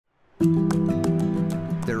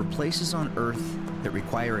There are places on Earth that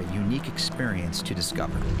require a unique experience to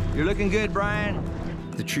discover. You're looking good, Brian.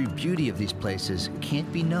 The true beauty of these places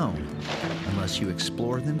can't be known unless you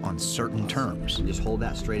explore them on certain terms. Just hold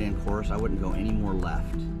that straight in course. I wouldn't go any more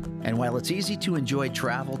left. And while it's easy to enjoy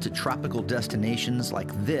travel to tropical destinations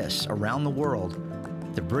like this around the world,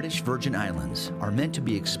 the British Virgin Islands are meant to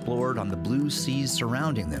be explored on the blue seas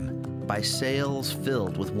surrounding them by sails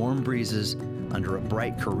filled with warm breezes under a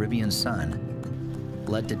bright Caribbean sun,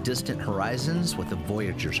 led to distant horizons with a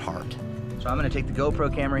voyager's heart. So I'm gonna take the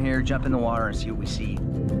GoPro camera here, jump in the water, and see what we see.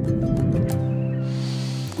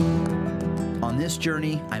 On this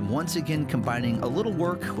journey, I'm once again combining a little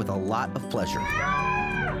work with a lot of pleasure.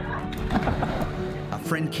 A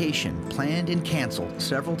friendcation planned and canceled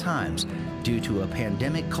several times due to a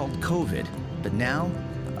pandemic called COVID, but now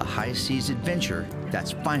a high seas adventure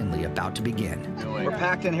that's finally about to begin. We're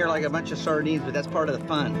packed in here like a bunch of sardines, but that's part of the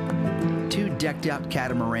fun. 2 decked out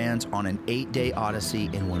catamarans on an 8-day odyssey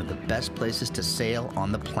in one of the best places to sail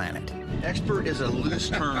on the planet. Expert is a loose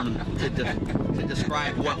term to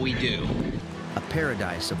describe what we do. A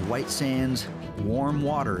paradise of white sands, warm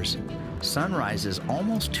waters, sunrises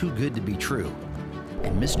almost too good to be true,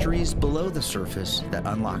 and mysteries below the surface that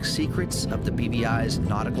unlock secrets of the BVI's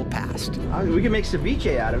nautical past. We can make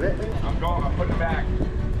ceviche out of it. I'm putting it back.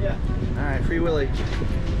 Yeah. All right, Free Willy.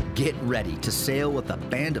 Get ready to sail with a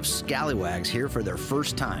band of scallawags here for their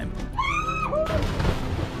first time.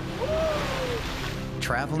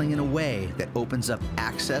 Traveling in a way that opens up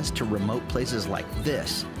access to remote places like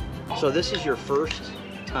this. So this is your first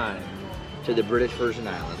time to the British Virgin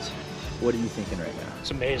Islands. What are you thinking right now?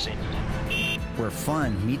 It's amazing. Where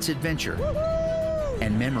fun meets adventure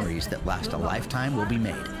and memories that last a lifetime will be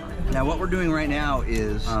made. Now what we're doing right now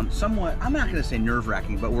is somewhat, I'm not going to say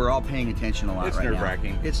nerve-wracking, but we're all paying attention a lot It's right now.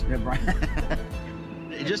 nerve-wracking. It's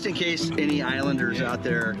just in case any islanders out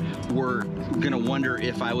there were going to wonder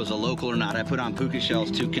if I was a local or not, I put on puka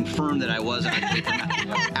shells to confirm that I was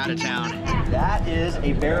out of town. That is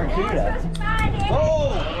a barracuda.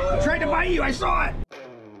 Oh! I tried to bite you, I saw it!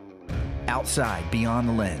 Outside Beyond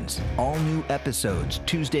the Lens, all new episodes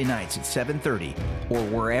Tuesday nights at 7:30 or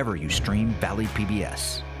wherever you stream Valley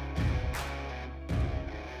PBS.